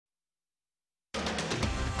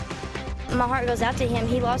My heart goes out to him.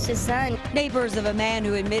 He lost his son. Neighbors of a man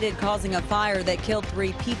who admitted causing a fire that killed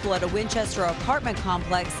 3 people at a Winchester apartment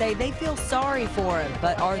complex say they feel sorry for him,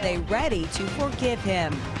 but are they ready to forgive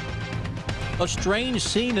him? A strange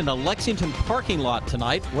scene in a Lexington parking lot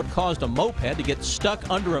tonight. What caused a moped to get stuck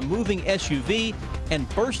under a moving SUV and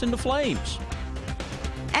burst into flames?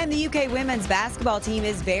 And the UK women's basketball team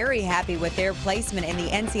is very happy with their placement in the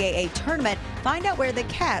NCAA tournament. Find out where the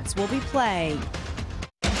Cats will be playing.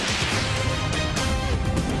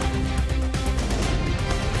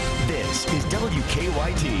 This is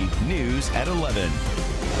WKYT News at 11.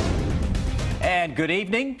 And good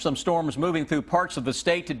evening. Some storms moving through parts of the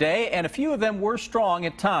state today, and a few of them were strong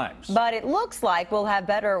at times. But it looks like we'll have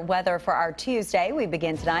better weather for our Tuesday. We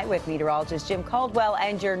begin tonight with meteorologist Jim Caldwell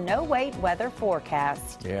and your no-wait weather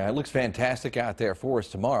forecast. Yeah, it looks fantastic out there for us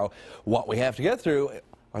tomorrow. What we have to get through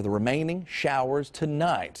are the remaining showers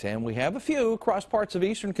tonight, and we have a few across parts of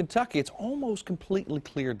eastern Kentucky. It's almost completely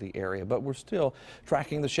cleared the area, but we're still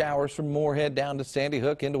tracking the showers from Moorhead down to Sandy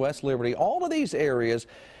Hook into West Liberty. All of these areas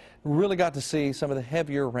really got to see some of the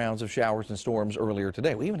heavier rounds of showers and storms earlier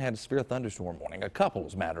today. We even had a severe thunderstorm warning, a couple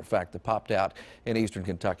as a matter of fact, that popped out in eastern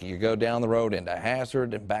Kentucky. You go down the road into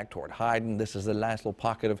Hazard and back toward Hyden. This is the last little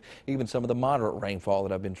pocket of even some of the moderate rainfall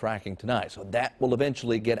that I've been tracking tonight. So that will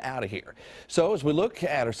eventually get out of here. So as we look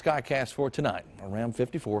at our skycast for tonight, around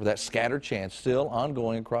 54, that scattered chance still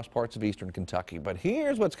ongoing across parts of eastern Kentucky. But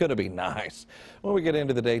here's what's going to be nice when we get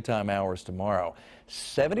into the daytime hours tomorrow.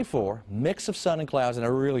 74, mix of sun and clouds, and I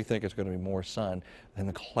really think it's going to be more sun than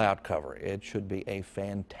the cloud cover. It should be a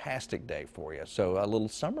fantastic day for you. So a little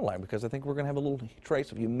summer-like, because I think we're going to have a little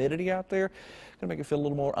trace of humidity out there. Going to make it feel a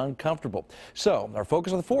little more uncomfortable. So our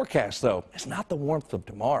focus on the forecast, though, is not the warmth of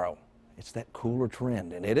tomorrow. It's that cooler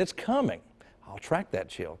trend, and it is coming. I'll track that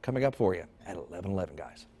chill coming up for you at 11:11,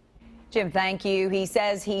 guys. Jim, thank you. He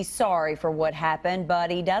says he's sorry for what happened,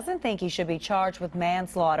 but he doesn't think he should be charged with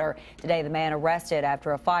manslaughter. Today, the man arrested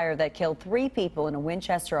after a fire that killed 3 people in a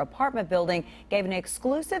Winchester apartment building gave an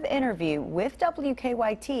exclusive interview with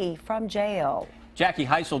WKYT from jail. Jackie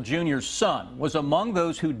Heisel Jr.'s son was among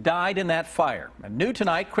those who died in that fire. And new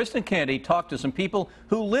tonight, Kristen Kennedy talked to some people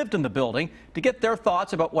who lived in the building to get their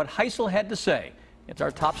thoughts about what Heisel had to say. It's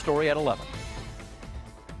our top story at 11.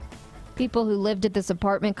 People who lived at this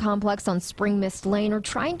apartment complex on Spring Mist Lane are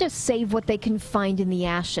trying to save what they can find in the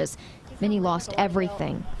ashes. Many lost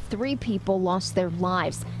everything. 3 people lost their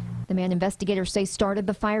lives. The man investigators say started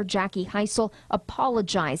the fire, Jackie Heisel,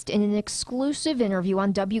 apologized in an exclusive interview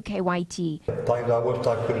on WKYT. Things I wish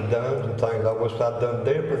I could have done and things I wish I'd done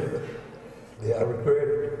different. Yeah, I regret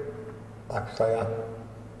it. Like I say,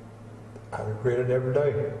 I regret it every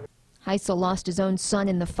day. Heisel lost his own son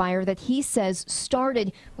in the fire that he says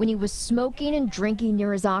started when he was smoking and drinking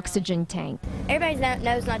near his oxygen tank. Everybody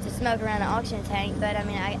knows not to smoke around an oxygen tank, but I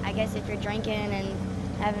mean, I guess if you're drinking and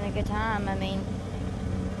having a good time, I mean,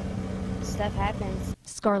 stuff happens.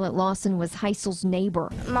 Scarlett Lawson was Heisel's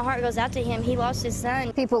neighbor. My heart goes out to him. He lost his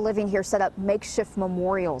son. People living here set up makeshift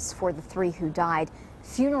memorials for the 3 who died.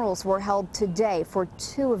 Funerals were held today for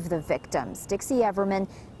 2 of the victims, Dixie Everman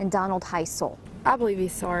and Donald Heisel. I believe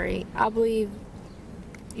he's sorry. I believe,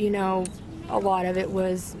 you know, a lot of it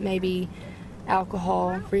was maybe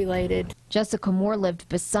alcohol related. Jessica Moore lived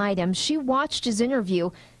beside him. She watched his interview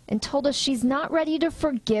and told us she's not ready to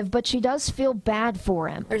forgive, but she does feel bad for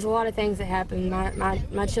him. There's a lot of things that happened.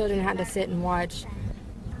 My children had to sit and watch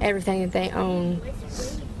everything that they own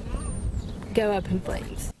go up in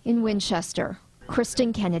flames. In Winchester,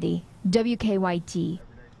 Kristen Kennedy, WKYT.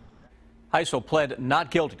 Heisel pled not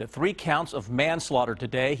guilty to 3 counts of manslaughter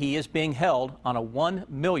today. He is being held on a $1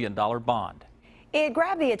 million bond. It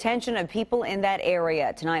grabbed the attention of people in that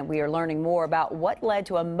area. Tonight, we are learning more about what led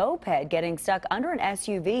to a moped getting stuck under an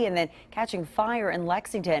SUV and then catching fire in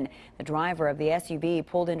Lexington. The driver of the SUV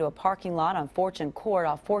pulled into a parking lot on Fortune Court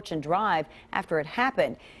off Fortune Drive after it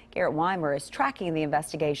happened. Garrett Weimer is tracking the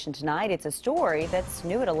investigation tonight. It's a story that's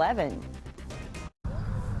new at 11.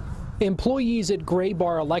 Employees at Gray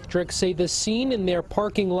Bar Electric say the scene in their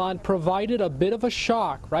parking lot provided a bit of a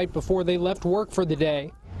shock right before they left work for the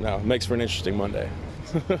day. No, it makes for an interesting Monday.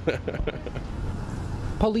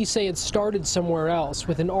 Police say it started somewhere else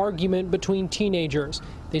with an argument between teenagers.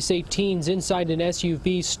 They say teens inside an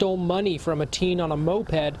SUV stole money from a teen on a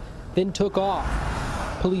moped, then took off.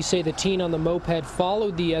 Police say the teen on the moped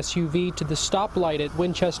followed the SUV to the stoplight at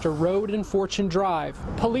Winchester Road and Fortune Drive.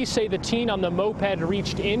 Police say the teen on the moped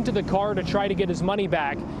reached into the car to try to get his money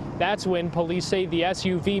back. That's when police say the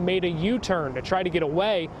SUV made a U-turn to try to get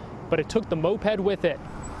away, but it took the moped with it.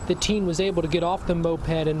 The teen was able to get off the moped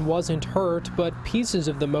and wasn't hurt, but pieces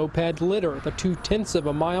of the moped litter the 2/10 of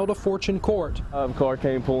a mile to Fortune Court. A car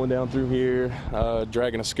came pulling down through here,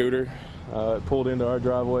 dragging a scooter. It pulled into our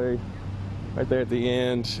driveway right there at the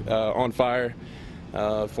end, on fire.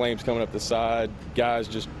 Flames coming up the side. Guys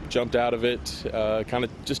just jumped out of it, kind of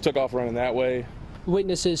just took off running that way.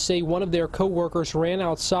 Witnesses say one of their co-workers ran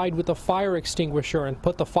outside with a fire extinguisher and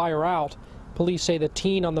put the fire out. Police say the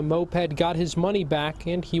teen on the moped got his money back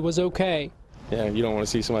and he was okay. Yeah, you don't want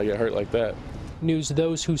to see somebody get hurt like that. News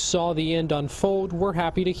those who saw the end unfold were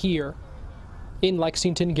happy to hear. In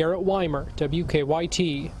Lexington, Garrett Weimer,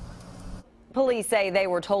 WKYT. Police say they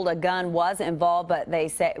were told a gun was involved, but they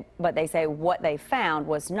say what they found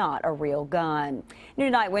was not a real gun. New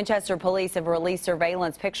tonight, Winchester police have released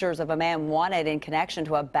surveillance pictures of a man wanted in connection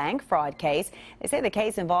to a bank fraud case. They say the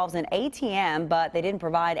case involves an ATM, but they didn't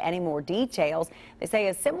provide any more details. They say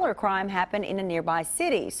a similar crime happened in a nearby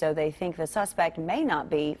city, so they think the suspect may not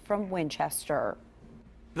be from Winchester.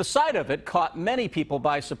 The sight of it caught many people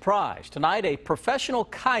by surprise. Tonight, a professional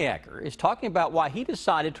kayaker is talking about why he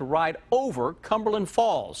decided to ride over Cumberland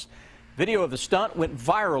Falls. Video of the stunt went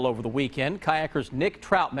viral over the weekend. Kayakers Nick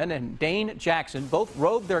Troutman and Dane Jackson both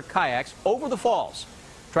rode their kayaks over the falls.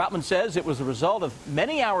 Troutman says it was the result of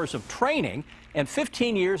many hours of training and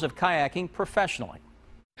 15 years of kayaking professionally.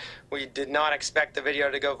 We did not expect the video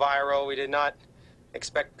to go viral. We did not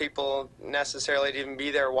expect people necessarily to even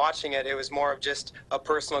be there watching it. It was more of just a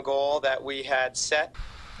personal goal that we had set.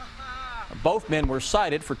 Both men were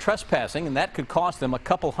cited for trespassing, and that could cost them a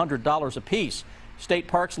couple $100s apiece. State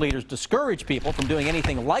parks leaders discourage people from doing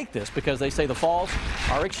anything like this because they say the falls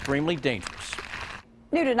are extremely dangerous.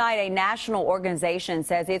 New tonight, a national organization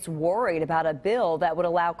says it's worried about a bill that would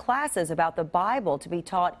allow classes about the Bible to be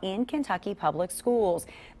taught in Kentucky public schools.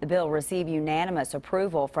 The bill received unanimous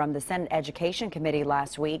approval from the Senate Education Committee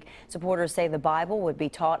last week. Supporters say the Bible would be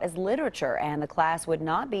taught as literature and the class would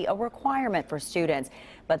not be a requirement for students.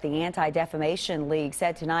 But the Anti-Defamation League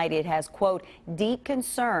said tonight it has, quote, deep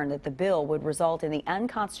concern that the bill would result in the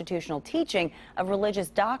unconstitutional teaching of religious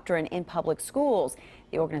doctrine in public schools.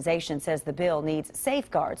 The organization says the bill needs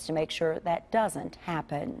safeguards to make sure that doesn't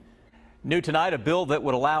happen. New tonight, a bill that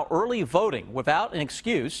would allow early voting without an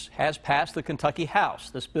excuse has passed the Kentucky House.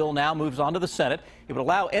 This bill now moves on to the Senate. It would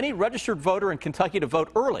allow any registered voter in Kentucky to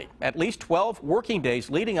vote early, at least 12 working days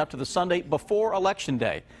leading up to the Sunday before Election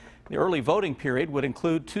Day. The early voting period would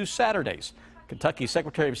include 2 Saturdays. Kentucky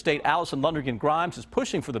Secretary of State Allison Lundergan Grimes is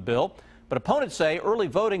pushing for the bill, but opponents say early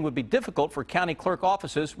voting would be difficult for county clerk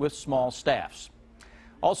offices with small staffs.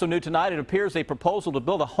 Also new tonight, it appears a proposal to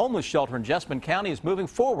build a homeless shelter in Jessamine County is moving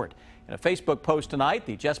forward. In a Facebook post tonight,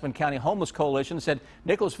 the Jessamine County Homeless Coalition said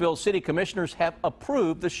Nicholasville City Commissioners have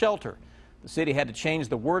approved the shelter. The city had to change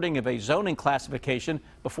the wording of a zoning classification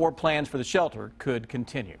before plans for the shelter could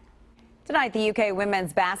continue. Tonight, the UK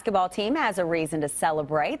women's basketball team has a reason to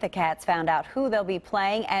celebrate. The Cats found out who they'll be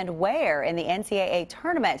playing and where in the NCAA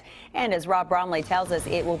tournament. And as Rob Bromley tells us,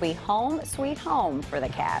 it will be home sweet home for the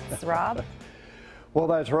Cats. Rob? Well,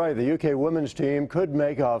 that's right. The UK women's team could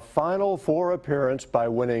make a Final Four appearance by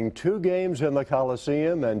winning 2 games in the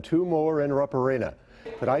Coliseum and 2 more in Rupp Arena.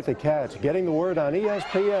 Tonight, the Cats getting the word on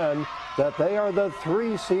ESPN that they are the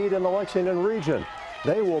 3 seed in the Lexington region.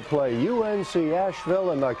 They will play UNC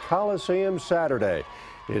Asheville in the Coliseum Saturday.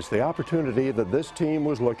 It's the opportunity that this team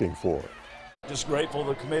was looking for. Just grateful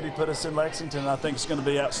the committee put us in Lexington. I think it's going to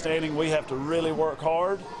be outstanding. We have to really work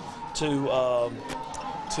hard to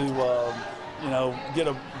get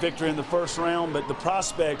a victory in the first round, but the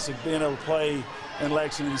prospects of being able to play in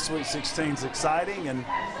Lexington Sweet 16 is exciting, and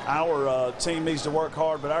our team needs to work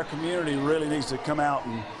hard, but our community really needs to come out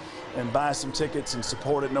and buy some tickets and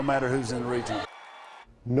support it no matter who's in the region.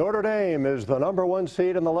 Notre Dame is the #1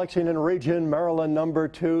 seed in the Lexington region, Maryland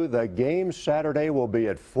 #2. The game Saturday will be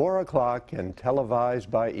at 4 o'clock and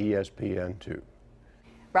televised by ESPN2.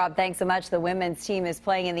 Rob, thanks so much. The women's team is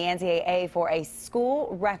playing in the NCAA for a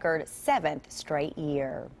school record 7th straight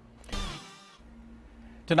year.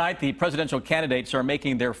 Tonight, the presidential candidates are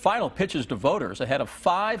making their final pitches to voters ahead of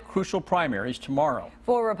 5 crucial primaries tomorrow.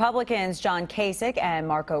 For Republicans, John Kasich and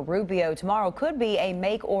Marco Rubio, tomorrow could be a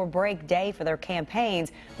make or break day for their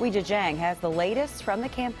campaigns. Weijia Jiang has the latest from the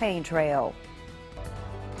campaign trail.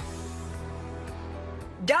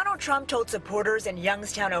 Donald Trump told supporters in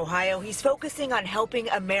Youngstown, Ohio, he's focusing on helping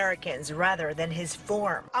Americans rather than his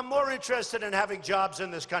form. I'm more interested in having jobs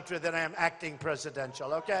in this country than I am acting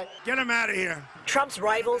presidential, okay? Get him out of here. Trump's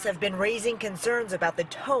rivals have been raising concerns about the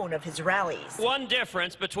tone of his rallies. One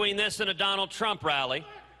difference between this and a Donald Trump rally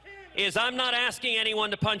is I'm not asking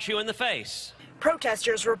anyone to punch you in the face.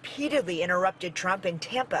 Protesters repeatedly interrupted Trump in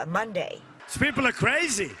Tampa Monday. These people are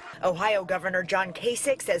crazy. Ohio Governor John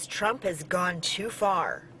Kasich says Trump has gone too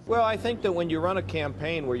far. Well, I think that when you run a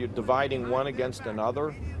campaign where you're dividing one against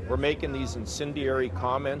another, we're making these incendiary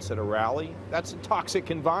comments at a rally, that's a toxic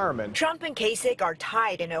environment. Trump and Kasich are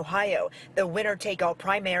tied in Ohio. The winner-take-all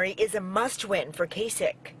primary is a must-win for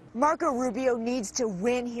Kasich. Marco Rubio needs to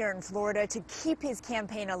win here in Florida to keep his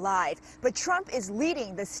campaign alive, but Trump is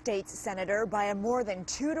leading the state's senator by a more than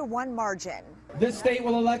 2-to-1 margin. This state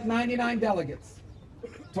will elect 99 delegates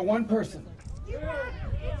to one person.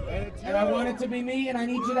 And I want it to be me, and I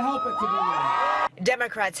need you to help it to be me.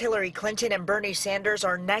 Democrats Hillary Clinton and Bernie Sanders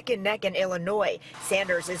are neck and neck in Illinois.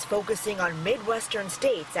 Sanders is focusing on Midwestern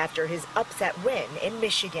states after his upset win in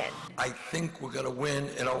Michigan. I think we're going to win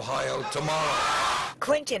in Ohio tomorrow.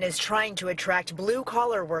 Clinton is trying to attract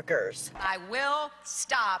blue-collar workers. I will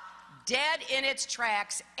stop dead in its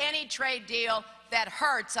tracks any trade deal that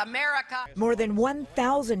hurts America. More than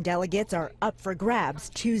 1,000 delegates are up for grabs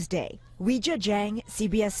Tuesday. Weijia Jiang,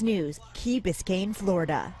 CBS News, Key Biscayne,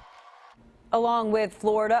 Florida. Along with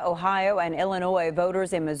Florida, Ohio, and Illinois,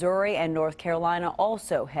 voters in Missouri and North Carolina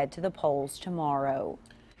also head to the polls tomorrow.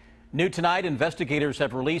 New tonight, investigators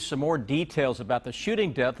have released some more details about the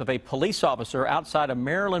shooting death of a police officer outside a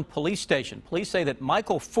Maryland police station. Police say that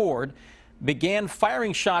Michael Ford began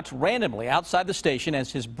firing shots randomly outside the station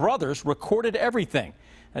as his brothers recorded everything.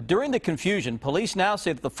 Now, during the confusion, police now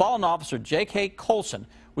say that the fallen officer, J.K. Colson,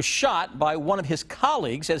 was shot by one of his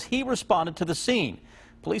colleagues as he responded to the scene.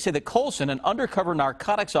 Police say that Colson, an undercover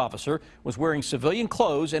narcotics officer, was wearing civilian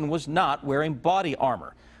clothes and was not wearing body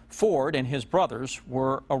armor. Ford and his brothers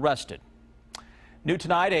were arrested. New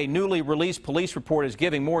tonight, a newly released police report is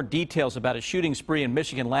giving more details about a shooting spree in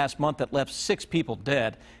Michigan last month that left 6 people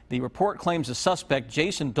dead. The report claims the suspect,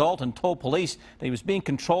 Jason Dalton, told police that he was being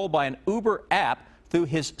controlled by an Uber app through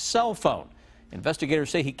his cell phone. Investigators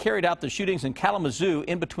say he carried out the shootings in Kalamazoo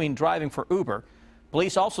in between driving for Uber.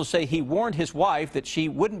 Police also say he warned his wife that she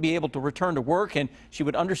wouldn't be able to return to work and she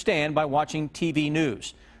would understand by watching TV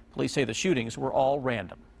news. Police say the shootings were all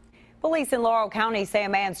random. Police in Laurel County say a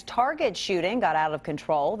man's Target shooting got out of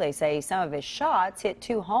control. They say some of his shots hit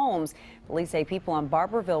 2 homes. Police say people on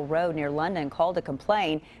Barberville Road near London called to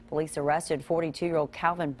complain. Police arrested 42-year-old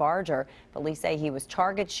Calvin Barger. Police say he was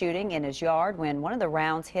target shooting in his yard when one of the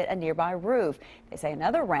rounds hit a nearby roof. They say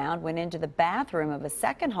another round went into the bathroom of a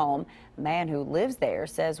second home. A man who lives there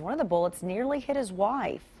says one of the bullets nearly hit his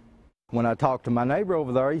wife. When I talked to my neighbor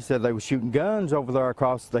over there, he said they were shooting guns over there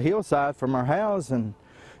across the hillside from our house, and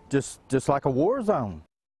just like a war zone.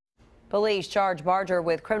 Police charge Barger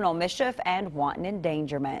with criminal mischief and wanton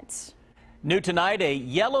endangerment. New tonight, a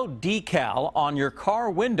yellow decal on your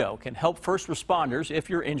car window can help first responders if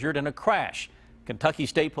you're injured in a crash. Kentucky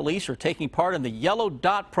State Police are taking part in the Yellow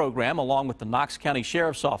Dot program along with the Knox County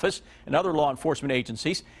Sheriff's Office and other law enforcement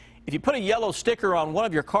agencies. If you put a yellow sticker on one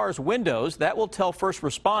of your car's windows, that will tell first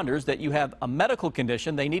responders that you have a medical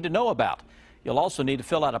condition they need to know about. You'll also need to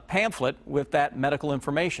fill out a pamphlet with that medical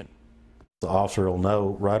information. The officer will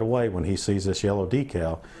know right away when he sees this yellow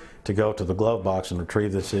decal to go to the glove box and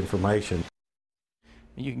retrieve this information.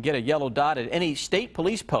 You can get a yellow dot at any state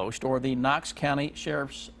police post or the Knox County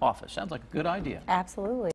Sheriff's Office. Sounds like a good idea. Absolutely.